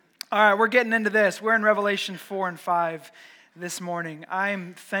All right, we're getting into this. We're in Revelation 4 and 5 this morning.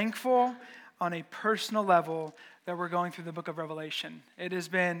 I'm thankful on a personal level that we're going through the book of Revelation. It has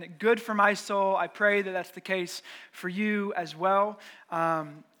been good for my soul. I pray that that's the case for you as well.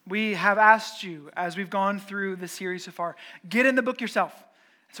 We have asked you, as we've gone through the series so far, get in the book yourself.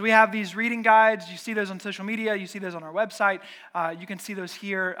 So we have these reading guides. You see those on social media. You see those on our website. You can see those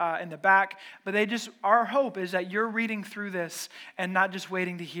here in the back. But our hope is that you're reading through this and not just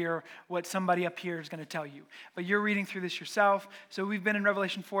waiting to hear what somebody up here is going to tell you. But you're reading through this yourself. So we've been in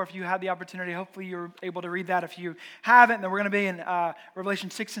Revelation 4. If you had the opportunity, hopefully you're able to read that. If you haven't, then we're going to be in Revelation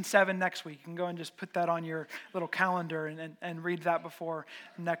 6 and 7 next week. You can go and just put that on your little calendar and read that before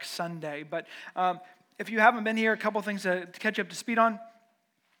next Sunday. But if you haven't been here, a couple things to catch you up to speed on.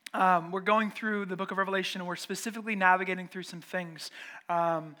 We're going through the book of Revelation, and we're specifically navigating through some things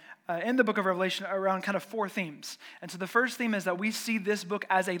in the book of Revelation around kind of four themes. And so the first theme is that we see this book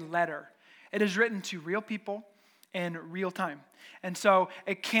as a letter. It is written to real people in real time. And so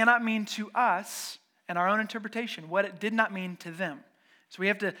it cannot mean to us, in our own interpretation, what it did not mean to them. So we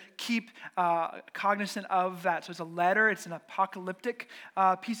have to keep cognizant of that. So it's a letter. It's an apocalyptic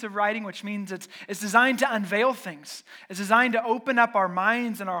piece of writing, which means it's designed to unveil things. It's designed to open up our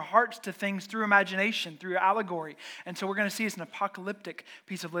minds and our hearts to things through imagination, through allegory. And so we're going to see it's an apocalyptic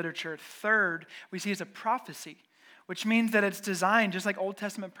piece of literature. Third, we see it's a prophecy, which means that it's designed, just like Old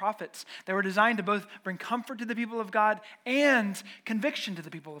Testament prophets, they were designed to both bring comfort to the people of God and conviction to the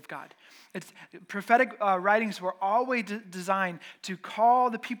people of God. Prophetic writings were always designed to call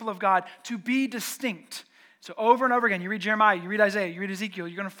the people of God to be distinct. So over and over again, you read Jeremiah, you read Isaiah, you read Ezekiel,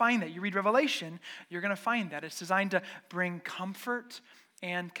 you're going to find that. You read Revelation, you're going to find that. It's designed to bring comfort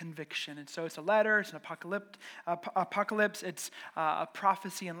and conviction. And so it's a letter, it's an apocalypse, it's a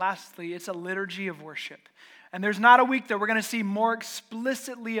prophecy, and lastly, it's a liturgy of worship. And there's not a week that we're going to see more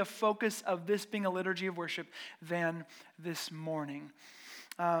explicitly a focus of this being a liturgy of worship than this morning.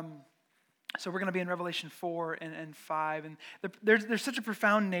 So we're going to be in Revelation 4 and 5. And there's such a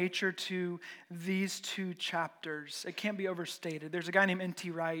profound nature to these two chapters. It can't be overstated. There's a guy named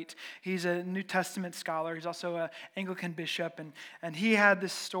N.T. Wright. He's a New Testament scholar. He's also an Anglican bishop. And he had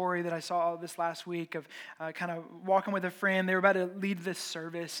this story that I saw this last week of kind of walking with a friend. They were about to lead this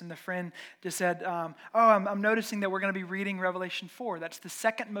service. And the friend just said, I'm noticing that we're going to be reading Revelation 4. That's the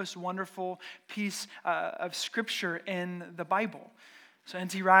second most wonderful piece of scripture in the Bible. So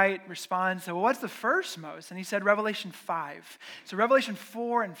N.T. Wright responds, well, what's the first most? And he said Revelation 5. So Revelation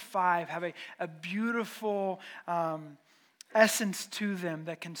 4 and 5 have a beautiful essence to them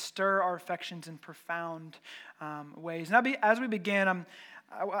that can stir our affections in profound ways. And as we begin,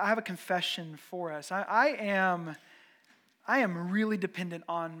 I have a confession for us. I am really dependent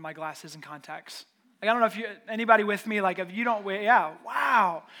on my glasses and contacts. Like, I don't know if anybody with me, like if you don't wear, yeah,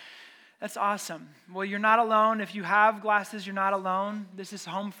 wow. That's awesome. Well, you're not alone. If you have glasses, you're not alone. This is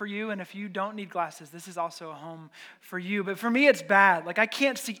home for you. And if you don't need glasses, this is also a home for you. But for me, it's bad. Like, I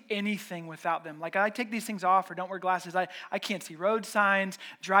can't see anything without them. Like, I take these things off or don't wear glasses. I can't see road signs.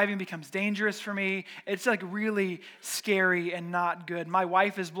 Driving becomes dangerous for me. It's like really scary and not good. My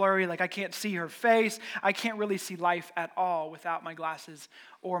wife is blurry. Like, I can't see her face. I can't really see life at all without my glasses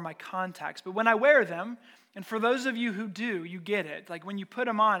or my contacts. But when I wear them, and for those of you who do, you get it. Like when you put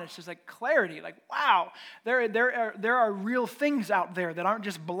them on, it's just like clarity. Like, wow, there are real things out there that aren't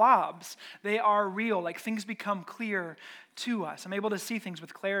just blobs. They are real. Like things become clear to us. I'm able to see things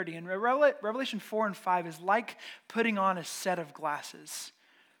with clarity. And Revelation 4 and 5 is like putting on a set of glasses.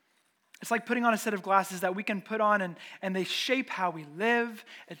 It's like putting on a set of glasses that we can put on and they shape how we live.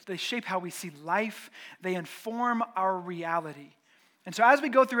 They shape how we see life. They inform our reality. And so as we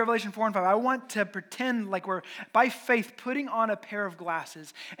go through Revelation 4 and 5, I want to pretend like we're, by faith, putting on a pair of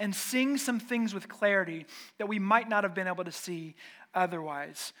glasses and seeing some things with clarity that we might not have been able to see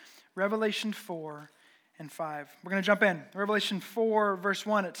otherwise. Revelation 4 and 5. We're going to jump in. Revelation 4, verse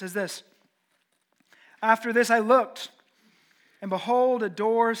 1, it says this. After this I looked, and behold, a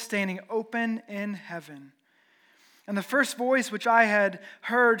door standing open in heaven. And the first voice which I had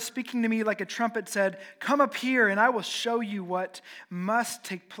heard speaking to me like a trumpet said, "Come up here, and I will show you what must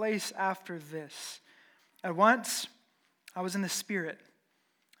take place after this." At once I was in the Spirit,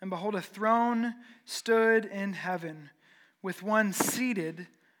 and behold, a throne stood in heaven, with one seated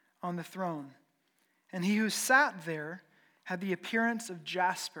on the throne. And he who sat there had the appearance of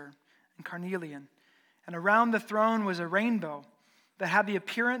jasper and carnelian. And around the throne was a rainbow that had the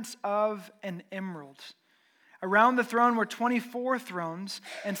appearance of an emerald. Around the throne were 24 thrones,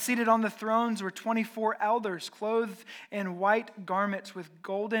 and seated on the thrones were 24 elders, clothed in white garments with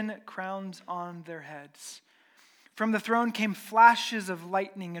golden crowns on their heads. From the throne came flashes of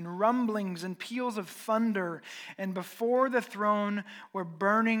lightning and rumblings and peals of thunder. And before the throne were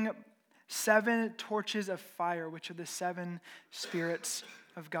burning 7 torches of fire, which are the 7 spirits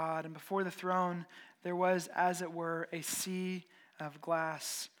of God. And before the throne there was, as it were, a sea of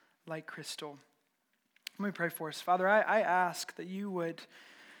glass like crystal. Let me pray for us. Father, I ask that you would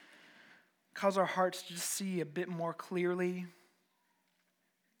cause our hearts to see a bit more clearly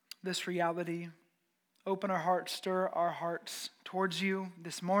this reality. Open our hearts, stir our hearts towards you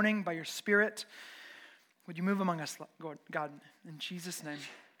this morning by your Spirit. Would you move among us, God, in Jesus' name,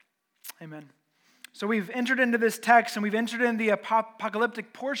 amen. So we've entered into this text and we've entered in the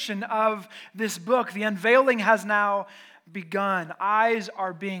apocalyptic portion of this book. The unveiling has now begun. Eyes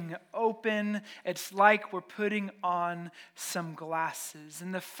are being open. It's like we're putting on some glasses.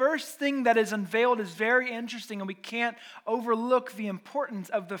 And the first thing that is unveiled is very interesting, and we can't overlook the importance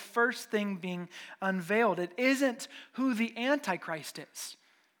of the first thing being unveiled. It isn't who the Antichrist is.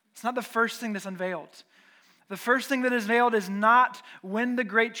 It's not the first thing that's unveiled. The first thing that is veiled is not when the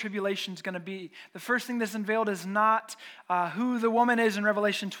Great Tribulation is going to be. The first thing that's unveiled is not who the woman is in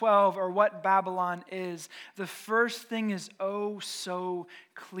Revelation 12 or what Babylon is. The first thing is oh so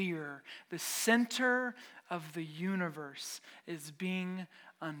clear. The center of the universe is being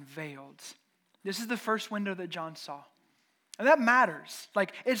unveiled. This is the first window that John saw. And that matters.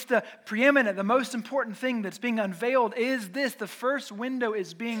 Like, it's the preeminent, the most important thing that's being unveiled is this. The first window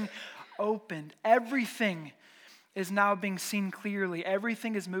is being opened. Everything is now being seen clearly.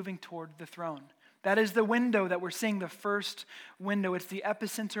 Everything is moving toward the throne. That is the window that we're seeing, the first window. It's the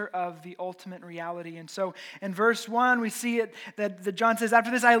epicenter of the ultimate reality. And so in verse 1, we see it that John says,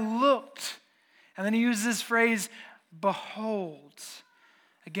 after this I looked. And then he uses this phrase, behold.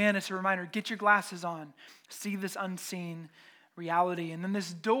 Again, it's a reminder, get your glasses on. See this unseen reality. And then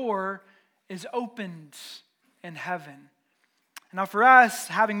this door is opened in heaven. Now for us,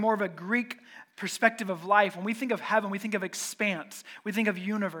 having more of a Greek perspective of life, when we think of heaven, we think of expanse, we think of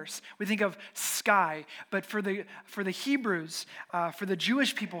universe, we think of sky. But for the Hebrews, for the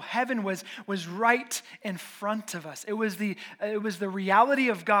Jewish people, heaven was right in front of us. It was the reality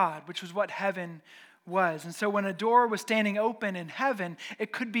of God, which was what heaven was. And so when a door was standing open in heaven,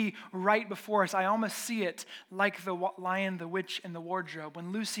 it could be right before us. I almost see it like the Lion, the Witch, and the Wardrobe.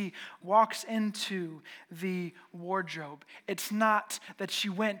 When Lucy walks into the wardrobe, it's not that she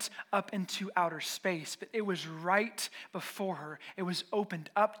went up into outer space, but it was right before her. It was opened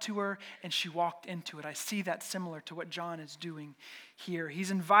up to her, and she walked into it. I see that similar to what John is doing here. He's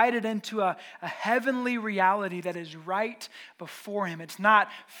invited into a heavenly reality that is right before him. It's not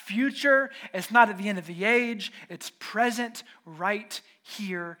future. It's not at the end of the age. It's present right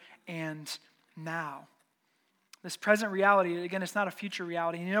here and now. This present reality, again, it's not a future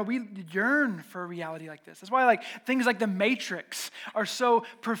reality. And, we yearn for a reality like this. That's why things like The Matrix are so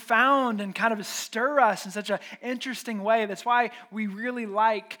profound and kind of stir us in such an interesting way. That's why we really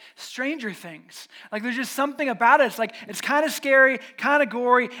like Stranger Things. There's just something about it. It's kind of scary, kind of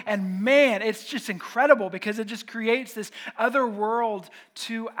gory, and man, it's just incredible because it just creates this other world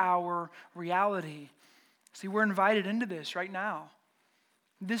to our reality. See, we're invited into this right now.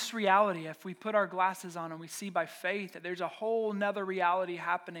 This reality, if we put our glasses on and we see by faith that there's a whole nother reality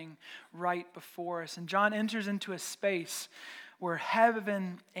happening right before us. And John enters into a space where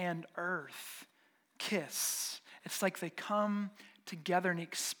heaven and earth kiss. It's like they come together and he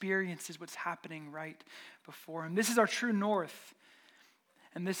experiences what's happening right before him. This is our true north.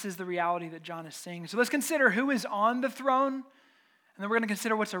 And this is the reality that John is seeing. So let's consider who is on the throne. And then we're going to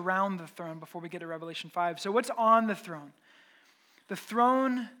consider what's around the throne before we get to Revelation 5. So what's on the throne? The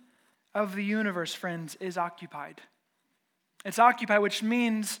throne of the universe, friends, is occupied. It's occupied, which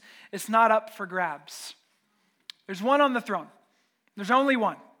means it's not up for grabs. There's one on the throne. There's only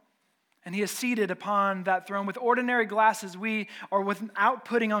one. And he is seated upon that throne. With ordinary glasses, or without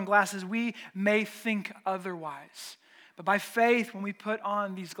putting on glasses, we may think otherwise. But by faith, when we put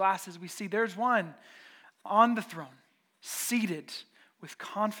on these glasses, we see there's one on the throne, seated with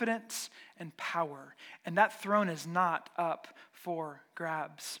confidence and power. And that throne is not up for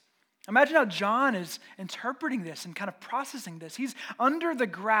grabs. Imagine how John is interpreting this and kind of processing this. He's under the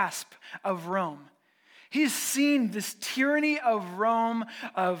grasp of Rome. He's seen this tyranny of Rome,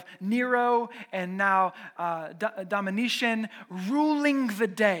 of Nero, and now Domitian ruling the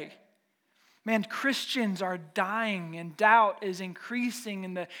day. Man, Christians are dying and doubt is increasing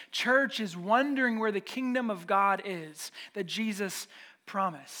and the church is wondering where the kingdom of God is that Jesus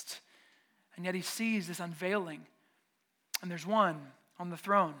promised. And yet he sees this unveiling. And there's one on the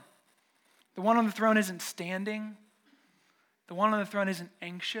throne. The one on the throne isn't standing. The one on the throne isn't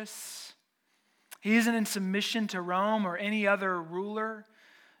anxious. He isn't in submission to Rome or any other ruler.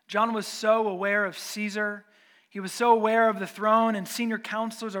 John was so aware of Caesar. He was so aware of the throne and senior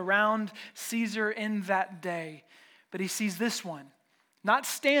counselors around Caesar in that day. But he sees this one, not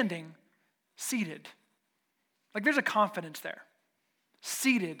standing, seated. Like there's a confidence there.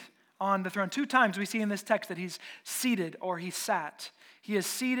 Seated on the throne. 2 times we see in this text that he's seated or he sat. He is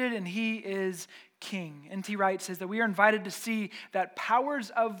seated and he is king. N.T. Wright says that we are invited to see that powers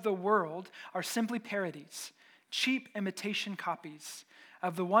of the world are simply parodies, cheap imitation copies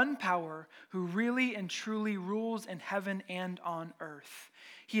of the one power who really and truly rules in heaven and on earth.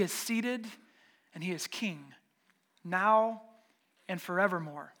 He is seated and he is king, now and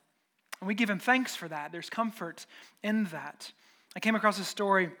forevermore. And we give him thanks for that. There's comfort in that. I came across a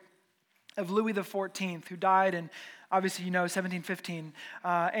story of Louis XIV, who died in, obviously you know, 1715.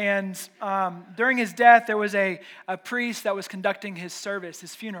 During his death, there was a priest that was conducting his service,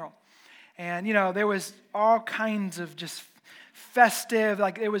 his funeral. And, you know, there was all kinds of just festive,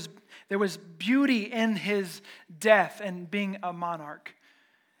 like there was beauty in his death and being a monarch.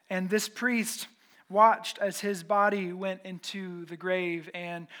 And this priest watched as his body went into the grave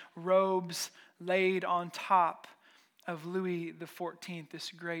and robes laid on top of Louis XIV, this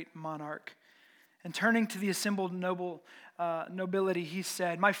great monarch. And turning to the assembled nobility, he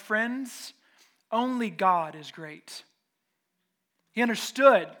said, "My friends, only God is great." He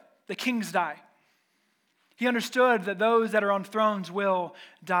understood that kings die. He understood that those that are on thrones will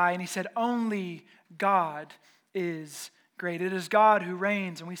die. And he said, only God is great. It is God who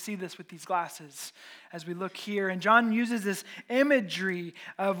reigns, and we see this with these glasses as we look here. And John uses this imagery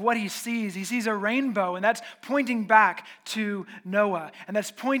of what he sees. He sees a rainbow, and that's pointing back to Noah, and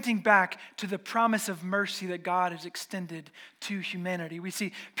that's pointing back to the promise of mercy that God has extended to humanity. We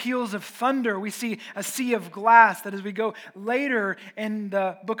see peals of thunder. We see a sea of glass that as we go later in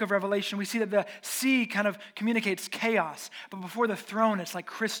the book of Revelation, we see that the sea kind of communicates chaos, but before the throne, it's like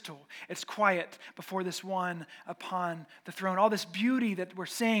crystal. It's quiet before this one upon the throne. All this beauty that we're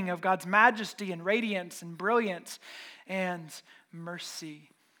seeing of God's majesty and radiance and brilliance and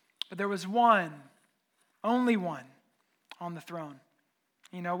mercy. But there was one, only one, on the throne.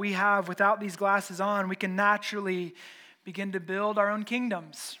 You know, we have, without these glasses on, we can naturally begin to build our own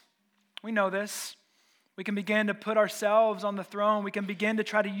kingdoms. We know this. We can begin to put ourselves on the throne. We can begin to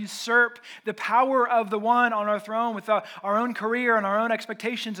try to usurp the power of the one on our throne with our own career and our own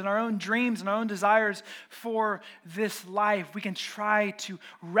expectations and our own dreams and our own desires for this life. We can try to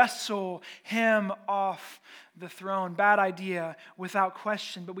wrestle him off the throne. Bad idea without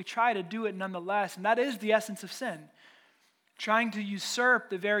question, but we try to do it nonetheless. And that is the essence of sin. Trying to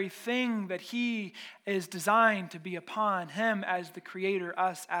usurp the very thing that he is designed to be upon, him as the creator,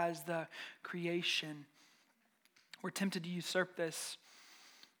 us as the creation. We're tempted to usurp this.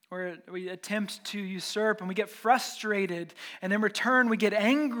 We attempt to usurp and we get frustrated, and in return we get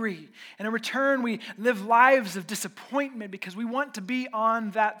angry, and in return we live lives of disappointment because we want to be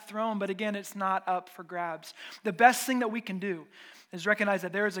on that throne, but again, it's not up for grabs. The best thing that we can do is recognize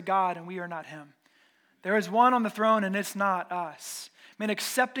that there is a God and we are not him. There is one on the throne and it's not us. Man,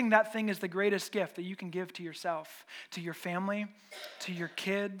 accepting that thing is the greatest gift that you can give to yourself, to your family, to your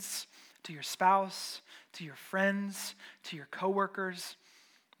kids, to your spouse, to your friends, to your coworkers.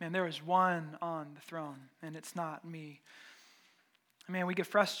 Man, there is one on the throne, and it's not me. Man, we get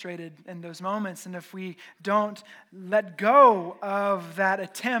frustrated in those moments, and if we don't let go of that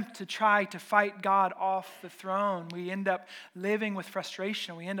attempt to try to fight God off the throne, we end up living with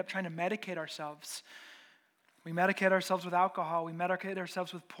frustration. We end up trying to medicate ourselves. We medicate ourselves with alcohol. We medicate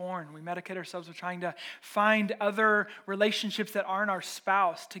ourselves with porn. We medicate ourselves with trying to find other relationships that aren't our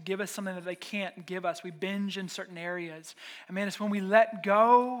spouse to give us something that they can't give us. We binge in certain areas. And man, it's when we let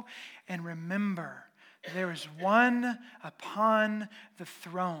go and remember that there is one upon the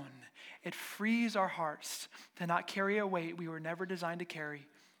throne. It frees our hearts to not carry a weight we were never designed to carry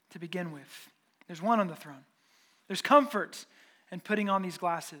to begin with. There's one on the throne. There's comfort in putting on these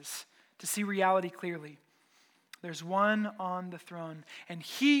glasses to see reality clearly. There's one on the throne, and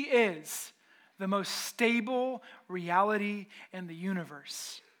he is the most stable reality in the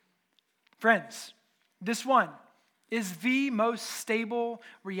universe. Friends, this one is the most stable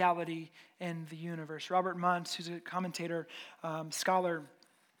reality in the universe. Robert Muntz, who's a commentator, scholar,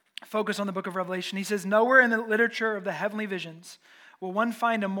 focused on the book of Revelation. He says, nowhere in the literature of the heavenly visions will one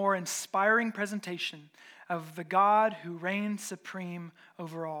find a more inspiring presentation of the God who reigns supreme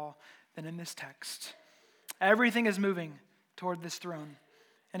over all than in this text. Everything is moving toward this throne.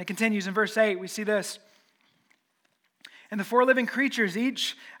 And it continues in verse 8. We see this. And the four living creatures,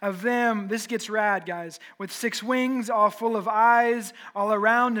 each of them, this gets rad, guys, with 6 wings, all full of eyes, all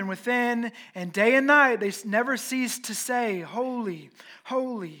around and within. And day and night they never cease to say, Holy,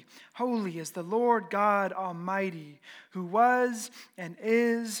 holy, holy is the Lord God Almighty, who was and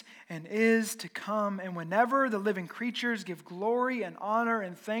is to come. And whenever the living creatures give glory and honor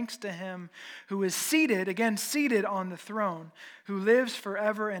and thanks to him who is seated, again seated on the throne, who lives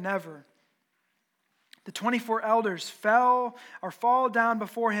forever and ever. The 24 elders fall down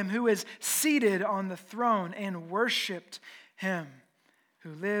before him who is seated on the throne and worshiped him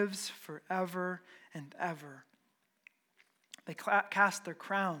who lives forever and ever. They cast their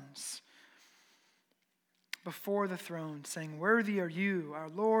crowns before the throne, saying, Worthy are you, our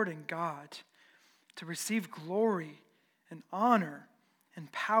Lord and God, to receive glory and honor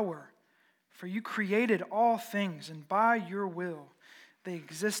and power, for you created all things, and by your will they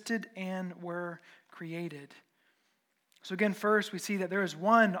existed and were created. So again, first we see that there is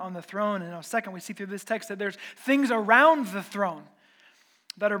one on the throne, and now second we see through this text that there's things around the throne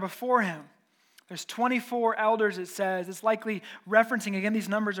that are before him. There's 24 elders, it says. It's likely referencing, again, these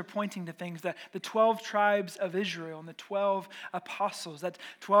numbers are pointing to things, that the 12 tribes of Israel and the 12 apostles. That's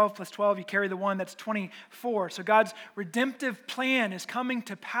 12 plus 12, you carry the one, that's 24. So God's redemptive plan is coming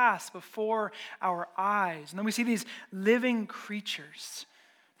to pass before our eyes. And then we see these living creatures.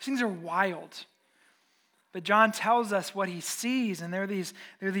 These things are wild. But John tells us what he sees, and they're these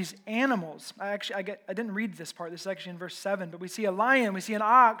animals. I didn't read this part. This is actually in verse 7. But we see a lion, we see an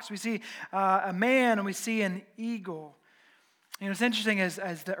ox, we see a man, and we see an eagle. You know, it's interesting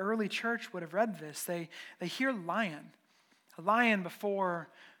as the early church would have read this. They hear lion, a lion before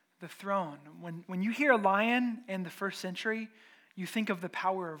the throne. When you hear a lion in the first century, you think of the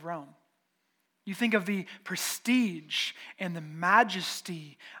power of Rome. You think of the prestige and the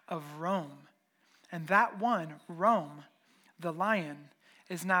majesty of Rome. And that one, Rome, the lion,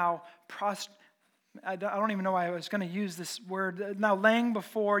 is now I don't even know why I was going to use this word, now laying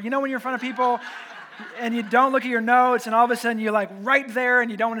before. You know when you're in front of people and you don't look at your notes and all of a sudden you're like right there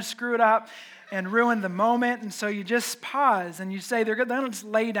and you don't want to screw it up and ruin the moment. And so you just pause and you say, they're going to just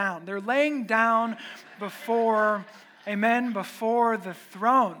lay down. They're laying down before, amen, before the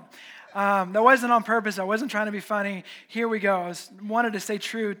throne. That wasn't on purpose. I wasn't trying to be funny. Here we go. I wanted to stay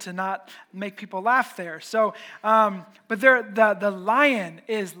true to not make people laugh there. So, but the lion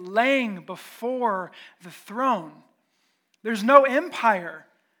is laying before the throne. There's no empire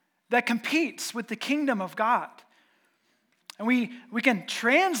that competes with the kingdom of God. And we can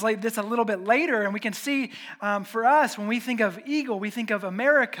translate this a little bit later, and we can see for us, when we think of eagle, we think of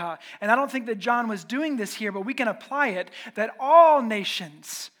America. And I don't think that John was doing this here, but we can apply it that all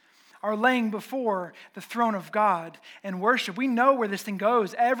nations are laying before the throne of God and worship. We know where this thing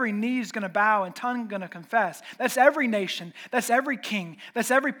goes. Every knee is going to bow and tongue going to confess. That's every nation. That's every king. That's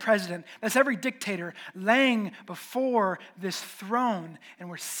every president. That's every dictator laying before this throne. And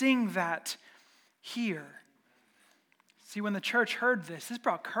we're seeing that here. See, when the church heard this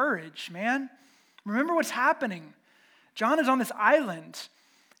brought courage, man. Remember what's happening. John is on this island.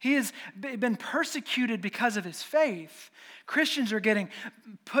 He has been persecuted because of his faith. Christians are getting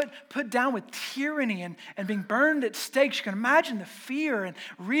put down with tyranny and being burned at stakes. You can imagine the fear and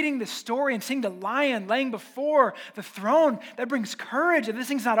reading the story and seeing the lion laying before the throne. That brings courage that this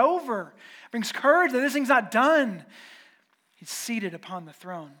thing's not over. It brings courage that this thing's not done. He's seated upon the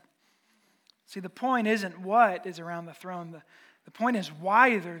throne. See, the point isn't what is around the throne. The point is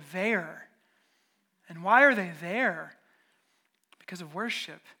why they're there. And why are they there? Because of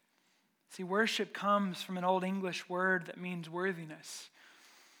worship. See, worship comes from an Old English word that means worthiness.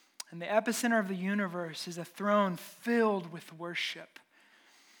 And the epicenter of the universe is a throne filled with worship.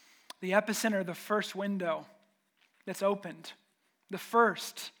 The epicenter, the first window that's opened.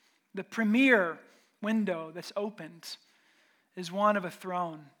 The premier window that's opened is one of a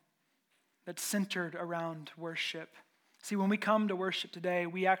throne that's centered around worship. See, when we come to worship today,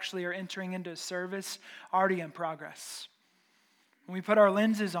 we actually are entering into a service already in progress. When we put our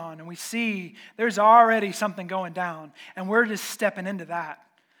lenses on and we see there's already something going down, and we're just stepping into that.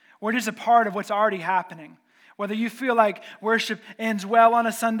 We're just a part of what's already happening. Whether you feel like worship ends well on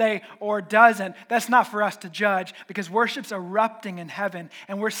a Sunday or doesn't, that's not for us to judge, because worship's erupting in heaven,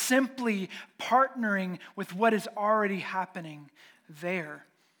 and we're simply partnering with what is already happening there.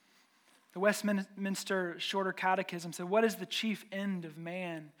 The Westminster Shorter Catechism said, what is the chief end of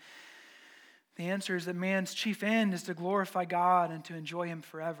man? The answer is that man's chief end is to glorify God and to enjoy him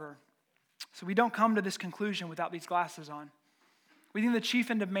forever. So we don't come to this conclusion without these glasses on. We think the chief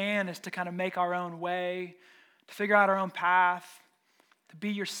end of man is to kind of make our own way, to figure out our own path, to be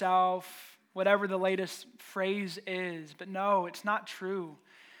yourself, whatever the latest phrase is. But no, it's not true.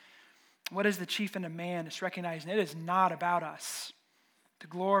 What is the chief end of man? It's recognizing it is not about us, to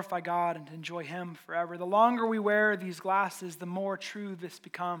glorify God and to enjoy Him forever. The longer we wear these glasses, the more true this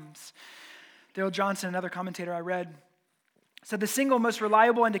becomes. Dale Johnson, another commentator I read, said the single most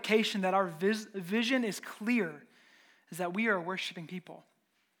reliable indication that our vision is clear is that we are a worshiping people.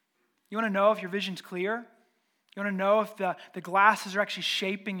 You want to know if your vision's clear? You want to know if the glasses are actually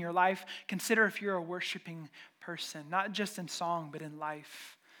shaping your life? Consider if you're a worshiping person, not just in song, but in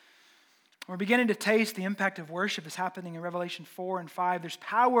life. We're beginning to taste the impact of worship is happening in Revelation 4 and 5. There's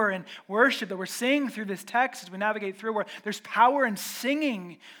power in worship that we're seeing through this text as we navigate through, where there's power in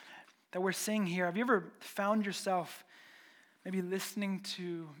singing that we're seeing here. Have you ever found yourself maybe listening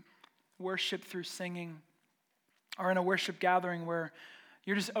to worship through singing, or in a worship gathering where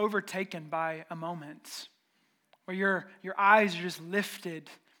you're just overtaken by a moment, where your eyes are just lifted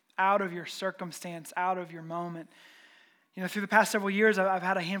out of your circumstance, out of your moment? You know, through the past several years, I've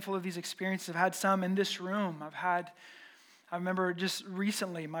had a handful of these experiences. I've had some in this room. I remember just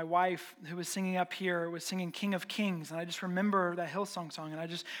recently, my wife, who was singing up here, was singing King of Kings, and I just remember that Hillsong song, and I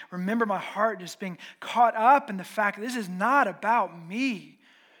just remember my heart just being caught up in the fact that this is not about me.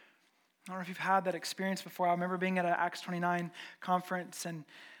 I don't know if you've had that experience before. I remember being at an Acts 29 conference and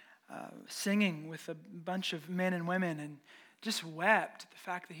singing with a bunch of men and women, and just wept at the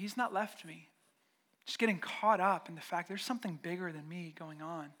fact that He's not left me. Just getting caught up in the fact there's something bigger than me going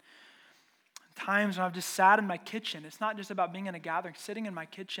on. Times when I've just sat in my kitchen. It's not just about being in a gathering, sitting in my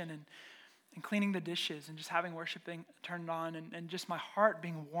kitchen and cleaning the dishes and just having worship being turned on and just my heart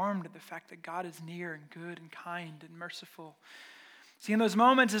being warmed at the fact that God is near and good and kind and merciful. See, in those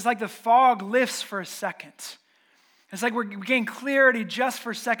moments, it's like the fog lifts for a second. It's like we gain clarity just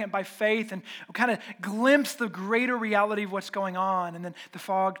for a second by faith and we kind of glimpse the greater reality of what's going on, and then the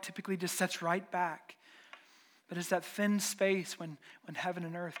fog typically just sets right back. But it's that thin space when heaven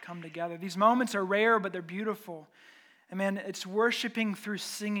and earth come together. These moments are rare, but they're beautiful. And man, it's worshiping through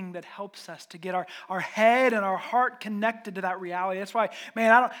singing that helps us to get our head and our heart connected to that reality. That's why,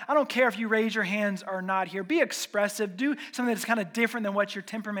 man, I don't care if you raise your hands or not here. Be expressive. Do something that's kind of different than what your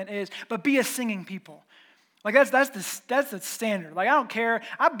temperament is, but be a singing people. Like that's the standard. Like I don't care.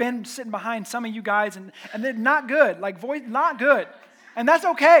 I've been sitting behind some of you guys and they're not good. Like voice not good. And that's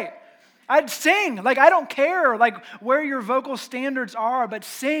okay. I'd sing. Like I don't care like where your vocal standards are, but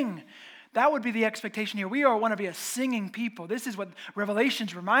sing. That would be the expectation here. We want to be a singing people. This is what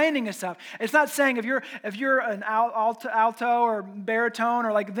Revelation's reminding us of. It's not saying if you're an alto or baritone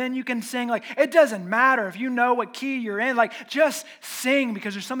or like then you can sing. Like it doesn't matter if you know what key you're in. Like just sing,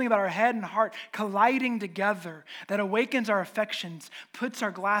 because there's something about our head and heart colliding together that awakens our affections, puts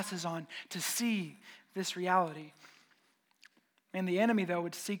our glasses on to see this reality. And the enemy, though,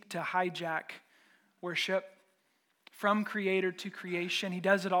 would seek to hijack worship from creator to creation. He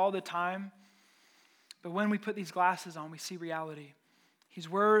does it all the time. But when we put these glasses on, we see reality. He's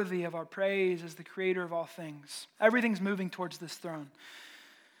worthy of our praise as the creator of all things. Everything's moving towards this throne.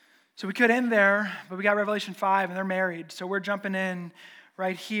 So we could end there, but we got Revelation 5, and they're married. So we're jumping in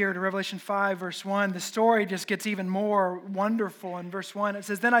right here to Revelation 5, verse 1. The story just gets even more wonderful in verse 1. It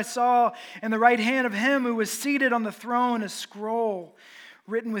says, "Then I saw in the right hand of him who was seated on the throne a scroll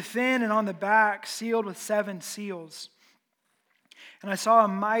written within and on the back, sealed with 7 seals. And I saw a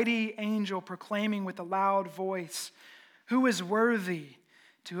mighty angel proclaiming with a loud voice, 'Who is worthy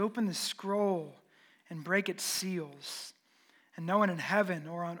to open the scroll and break its seals?' And no one in heaven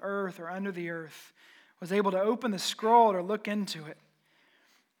or on earth or under the earth was able to open the scroll or look into it.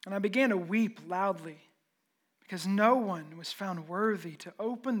 And I began to weep loudly, because no one was found worthy to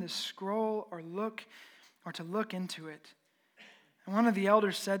open the scroll or to look into it. And one of the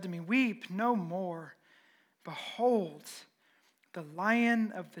elders said to me, 'Weep no more. Behold, the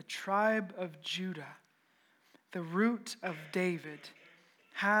Lion of the tribe of Judah, the Root of David,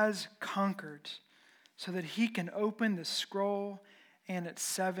 has conquered, so that he can open the scroll and its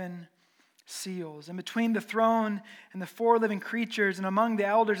 7 seals.' And between the throne and the 4 living creatures and among the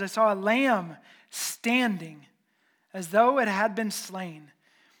elders, I saw a lamb standing as though it had been slain,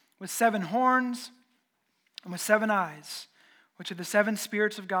 with 7 horns and with 7 eyes, which are the 7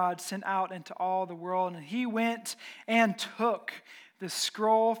 spirits of God sent out into all the world. And he went and took the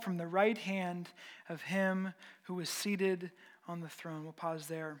scroll from the right hand of him who was seated on the throne." We'll pause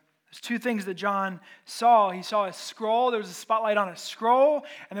there. There's 2 things that John saw. He saw a scroll. There was a spotlight on a scroll,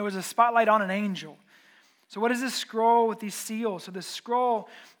 and there was a spotlight on an angel. So what is this scroll with these seals? So the scroll,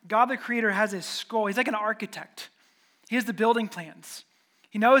 God the Creator has a scroll. He's like an architect. He has the building plans.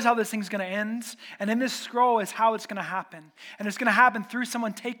 He knows how this thing's going to end, and in this scroll is how it's going to happen. And it's going to happen through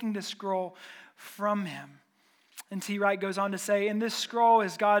someone taking this scroll from him. N.T. Wright goes on to say, in this scroll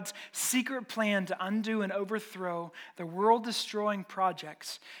is God's secret plan to undo and overthrow the world-destroying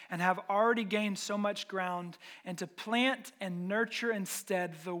projects and have already gained so much ground, and to plant and nurture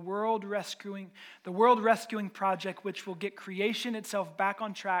instead the world rescuing project, which will get creation itself back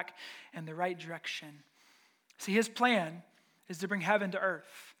on track in the right direction. See, his plan is to bring heaven to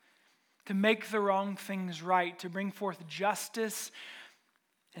earth, to make the wrong things right, to bring forth justice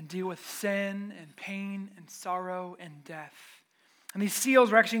and deal with sin and pain and sorrow and death. And these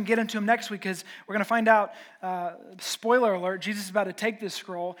seals, we're actually going to get into them next week because we're going to find out, spoiler alert, Jesus is about to take this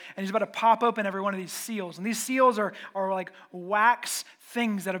scroll and he's about to pop open every one of these seals. And these seals are like wax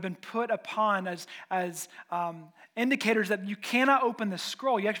things that have been put upon as indicators that you cannot open the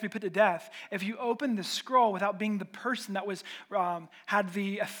scroll. You actually be put to death if you open the scroll without being the person that was had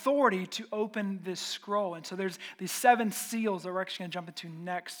the authority to open this scroll. And so there's these 7 seals that we're actually going to jump into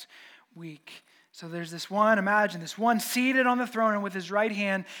next week. So there's this one, imagine this one seated on the throne, and with his right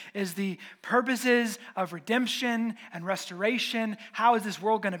hand is the purposes of redemption and restoration. How is this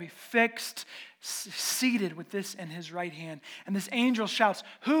world going to be fixed? Seated with this in his right hand. And this angel shouts,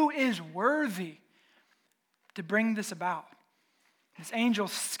 "Who is worthy to bring this about?" This angel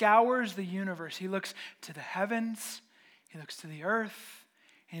scours the universe. He looks to the heavens, he looks to the earth,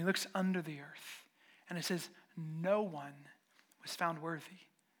 and he looks under the earth. And it says, no one was found worthy.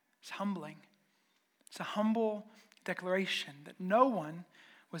 It's humbling. It's a humble declaration that no one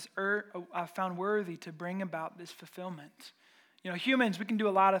was found worthy to bring about this fulfillment. You know, humans, we can do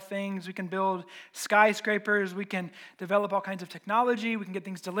a lot of things. We can build skyscrapers. We can develop all kinds of technology. We can get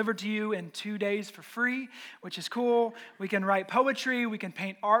things delivered to you in 2 days for free, which is cool. We can write poetry. We can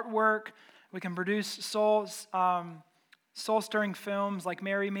paint artwork. We can produce soul-stirring films like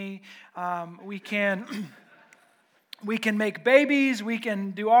Marry Me. We can make babies, we can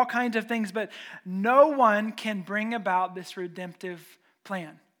do all kinds of things, but no one can bring about this redemptive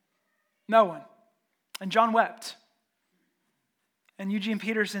plan. No one. And John wept. In Eugene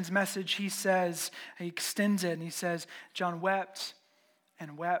Peterson's message, he extends it, and he says, John wept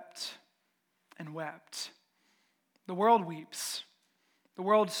and wept and wept. The world weeps. The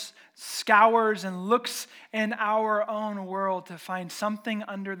world scours and looks in our own world to find something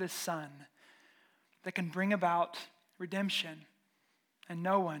under the sun that can bring about redemption, and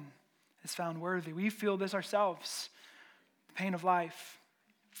no one is found worthy. We feel this ourselves, the pain of life.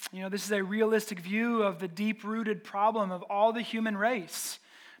 You know, this is a realistic view of the deep-rooted problem of all the human race.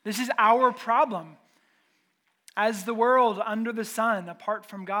 This is our problem. As the world under the sun, apart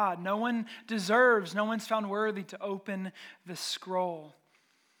from God, no one deserves, no one's found worthy to open the scroll.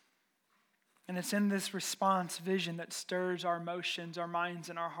 And it's in this response vision that stirs our emotions, our minds,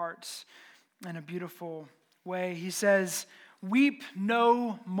 and our hearts in a beautiful way. He says, "Weep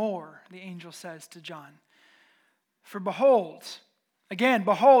no more," the angel says to John. "For behold," again,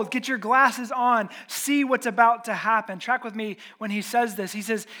 behold, get your glasses on, see what's about to happen. Track with me when he says this. He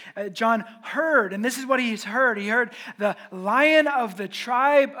says, John heard, and this is what he's heard. He heard the Lion of the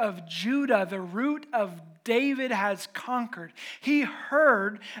tribe of Judah, the Root of David has conquered. He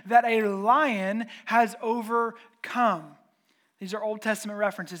heard that a lion has overcome. These are Old Testament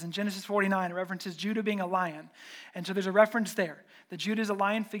references. In Genesis 49, it references Judah being a lion. And so there's a reference there that Judah is a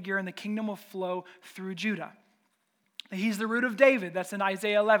lion figure and the kingdom will flow through Judah. He's the root of David. That's in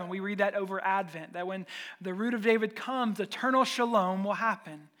Isaiah 11. We read that over Advent, that when the root of David comes, eternal shalom will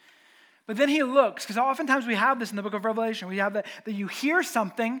happen. But then he looks, because oftentimes we have this in the book of Revelation. We have that you hear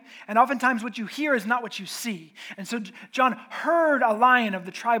something, and oftentimes what you hear is not what you see. And so John heard a lion of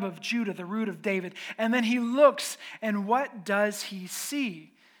the tribe of Judah, the root of David. And then he looks, and what does he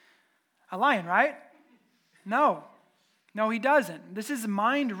see? A lion, right? No, he doesn't. This is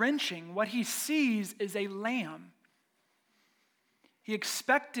mind-wrenching. What he sees is a lamb. He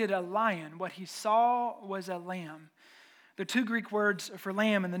expected a lion. What he saw was a lamb. There are 2 Greek words for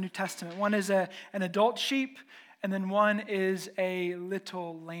lamb in the New Testament. One is an adult sheep, and then one is a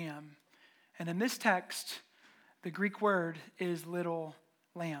little lamb. And in this text, the Greek word is little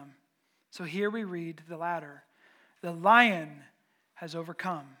lamb. So here we read the latter. The lion has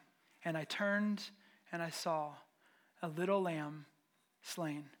overcome, and I turned and I saw a little lamb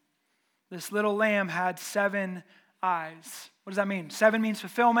slain. This little lamb had 7 eyes. What does that mean? 7 means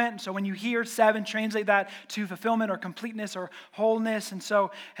fulfillment. So when you hear 7, translate that to fulfillment or completeness or wholeness. And so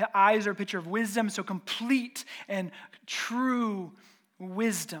eyes are a picture of wisdom. So complete and true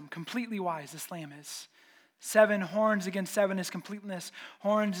wisdom. Completely wise, this lamb is. 7 horns against 7 is completeness.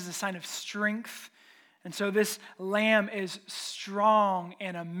 Horns is a sign of strength And so this lamb is strong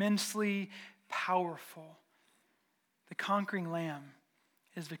and immensely powerful. The conquering lamb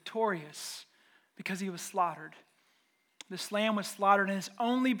is victorious because he was slaughtered. This lamb was slaughtered, and it's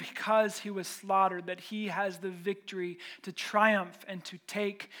only because he was slaughtered that he has the victory to triumph and to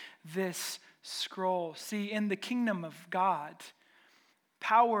take this scroll. See, in the kingdom of God,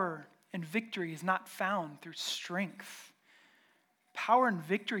 power and victory is not found through strength. Power and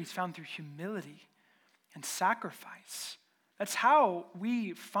victory is found through humility and sacrifice. That's how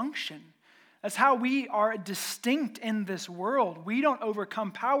we function. That's how we are distinct in this world. We don't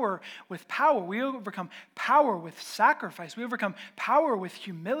overcome power with power. We overcome power with sacrifice. We overcome power with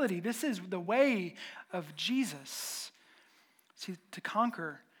humility. This is the way of Jesus. See, to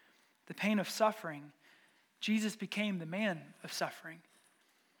conquer the pain of suffering, Jesus became the man of suffering.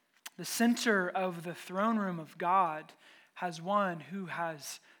 The center of the throne room of God has one who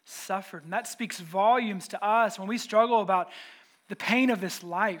has suffered. And that speaks volumes to us when we struggle about the pain of this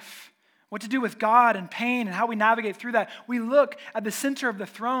life, what to do with God and pain and how we navigate through that. We look at the center of the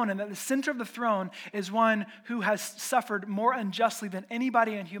throne, and at the center of the throne is one who has suffered more unjustly than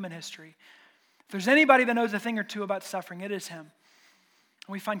anybody in human history. If there's anybody that knows a thing or two about suffering, it is him.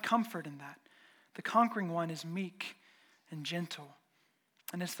 And we find comfort in that. The conquering one is meek and gentle.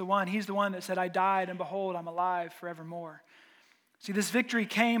 And he's the one that said, I died, and behold, I'm alive forevermore. See, this victory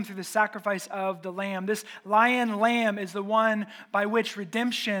came through the sacrifice of the lamb. This lion lamb is the one by which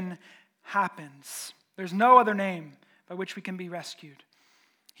redemption happens. There's no other name by which we can be rescued.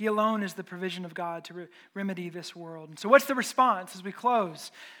 He alone is the provision of God to remedy this world. And so what's the response as we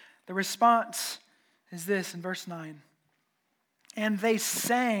close? The response is this in verse 9. And they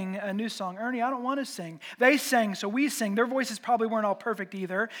sang a new song. Ernie, I don't want to sing. They sang, so we sing. Their voices probably weren't all perfect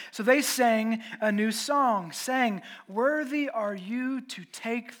either. So they sang a new song, saying, worthy are you to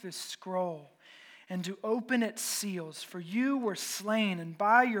take the scroll and to open its seals. For you were slain, and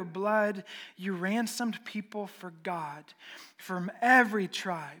by your blood you ransomed people for God from every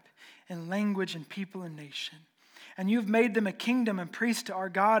tribe and language and people and nation. And you've made them a kingdom and priests to our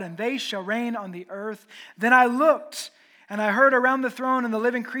God, and they shall reign on the earth. Then I looked, and I heard around the throne and the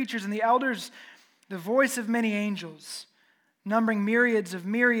living creatures and the elders the voice of many angels, numbering myriads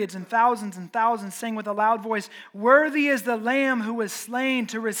and thousands, saying with a loud voice, worthy is the Lamb who was slain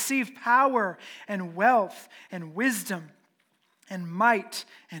to receive power and wealth and wisdom and might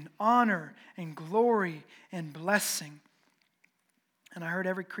and honor and glory and blessing. And I heard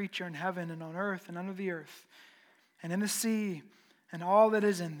every creature in heaven and on earth and under the earth and in the sea and all that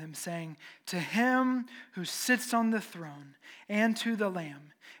is in them, saying, to him who sits on the throne and to the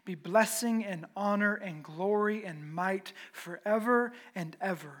Lamb be blessing and honor and glory and might forever and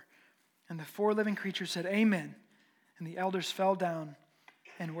ever. And the four living creatures said, amen. And the elders fell down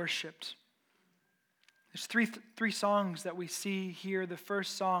and worshiped. There's three songs that we see here. The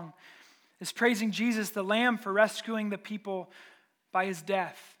first song is praising Jesus, the Lamb, for rescuing the people by his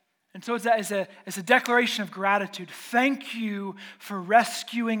death. And so it's a declaration of gratitude. Thank you for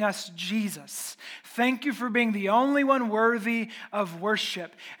rescuing us, Jesus. Thank you for being the only one worthy of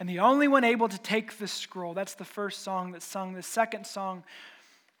worship and the only one able to take the scroll. That's the first song that's sung. The second song,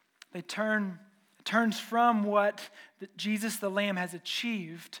 turns from what Jesus the Lamb has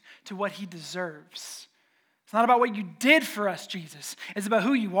achieved to what he deserves. It's not about what you did for us, Jesus. It's about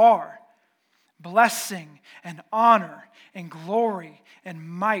who you are. Blessing and honor and glory and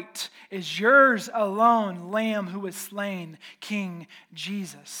might is yours alone, Lamb who was slain, King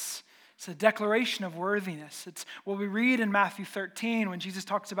Jesus. It's a declaration of worthiness. It's what we read in Matthew 13 when Jesus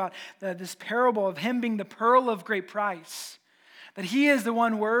talks about this parable of him being the pearl of great price. That he is the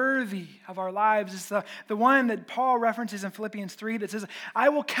one worthy of our lives. It's the one that Paul references in Philippians 3 that says, I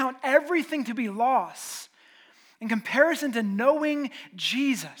will count everything to be loss in comparison to knowing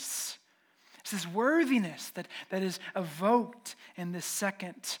Jesus. It's this worthiness that is evoked in this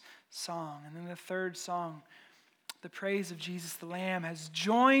second song. And then the third song, the praise of Jesus the Lamb, has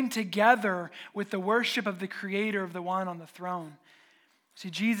joined together with the worship of the Creator of the one on the throne. See,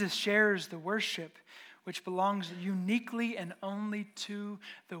 Jesus shares the worship which belongs uniquely and only to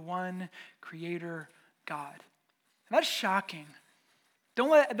the one Creator God. And that's shocking. Don't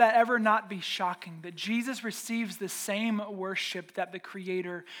let that ever not be shocking, that Jesus receives the same worship that the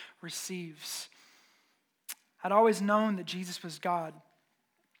Creator receives. I'd always known that Jesus was God.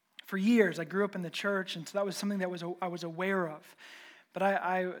 For years, I grew up in the church, and so that was something that I was aware of. But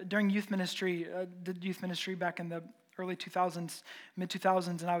I during youth ministry, did youth ministry back in the early 2000s,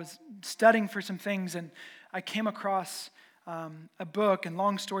 mid-2000s, and I was studying for some things, and I came across a book, and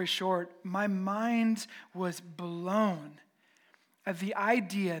long story short, my mind was blown at the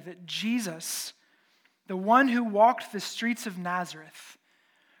idea that Jesus The one who walked the streets of Nazareth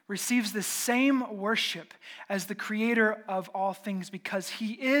receives the same worship as the creator of all things because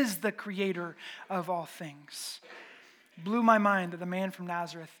he is the creator of all things. It blew my mind that the man from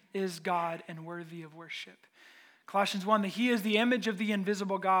Nazareth is God and worthy of worship. Colossians 1, that he is the image of the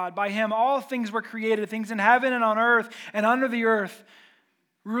invisible God. By him all things were created, things in heaven and on earth and under the earth.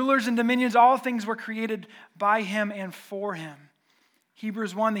 Rulers and dominions, all things were created by him and for him.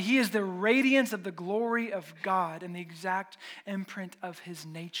 Hebrews 1, that he is the radiance of the glory of God and the exact imprint of his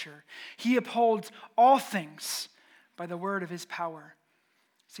nature. He upholds all things by the word of his power.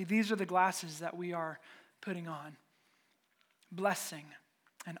 See, these are the glasses that we are putting on. Blessing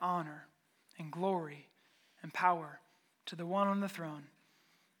and honor and glory and power to the one on the throne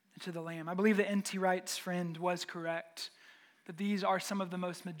and to the Lamb. I believe that N.T. Wright's friend was correct, that these are some of the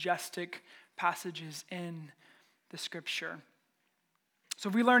most majestic passages in the Scripture. So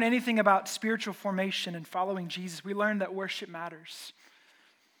if we learn anything about spiritual formation and following Jesus, we learn that worship matters.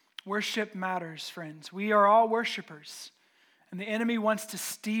 Worship matters, friends. We are all worshipers, and the enemy wants to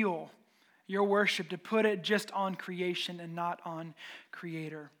steal your worship, to put it just on creation and not on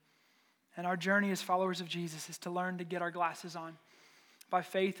Creator. And our journey as followers of Jesus is to learn to get our glasses on by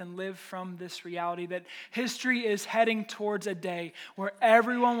faith and live from this reality that history is heading towards a day where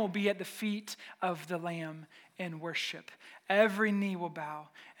everyone will be at the feet of the Lamb in worship. Every knee will bow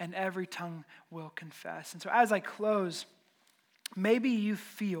and every tongue will confess. And so as I close, maybe you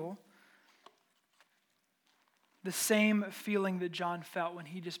feel the same feeling that John felt when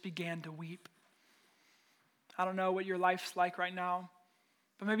he just began to weep. I don't know what your life's like right now,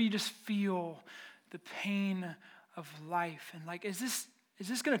 but maybe you just feel the pain of life and like, is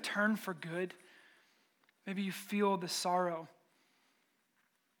this going to turn for good? Maybe you feel the sorrow.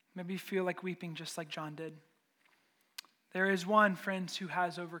 Maybe you feel like weeping just like John did. There is one, friends, who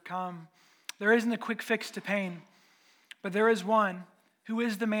has overcome. There isn't a quick fix to pain, but there is one who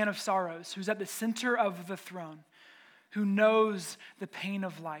is the man of sorrows, who's at the center of the throne, who knows the pain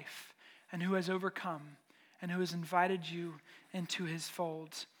of life and who has overcome and who has invited you into his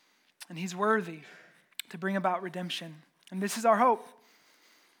folds. And he's worthy to bring about redemption. And this is our hope.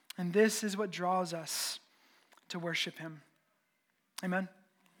 And this is what draws us to worship him. Amen?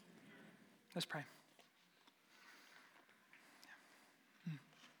 Let's pray.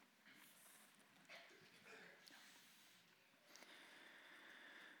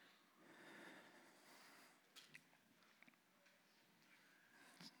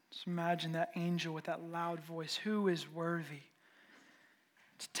 Just imagine that angel with that loud voice. Who is worthy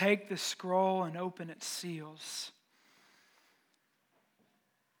to take the scroll and open its seals?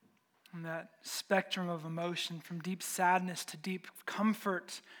 And that spectrum of emotion from deep sadness to deep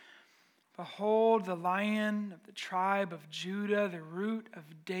comfort. Behold, the Lion of the tribe of Judah, the Root of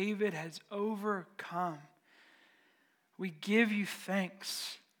David, has overcome. We give you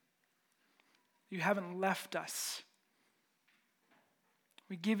thanks. You haven't left us.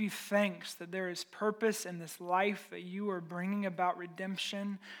 We give you thanks that there is purpose in this life, that you are bringing about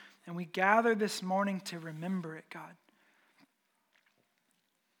redemption. And we gather this morning to remember it, God.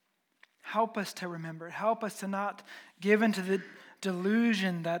 Help us to remember it. Help us to not give into the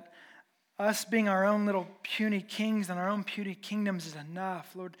delusion that us being our own little puny kings and our own puny kingdoms is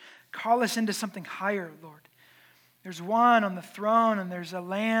enough. Lord, call us into something higher, Lord. There's one on the throne and there's a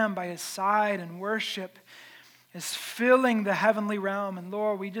lamb by his side, and worship is filling the heavenly realm. And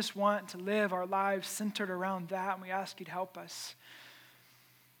Lord, we just want to live our lives centered around that, and we ask you to help us.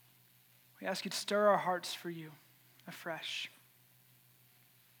 We ask you to stir our hearts for you afresh.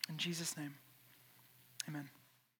 In Jesus' name, amen.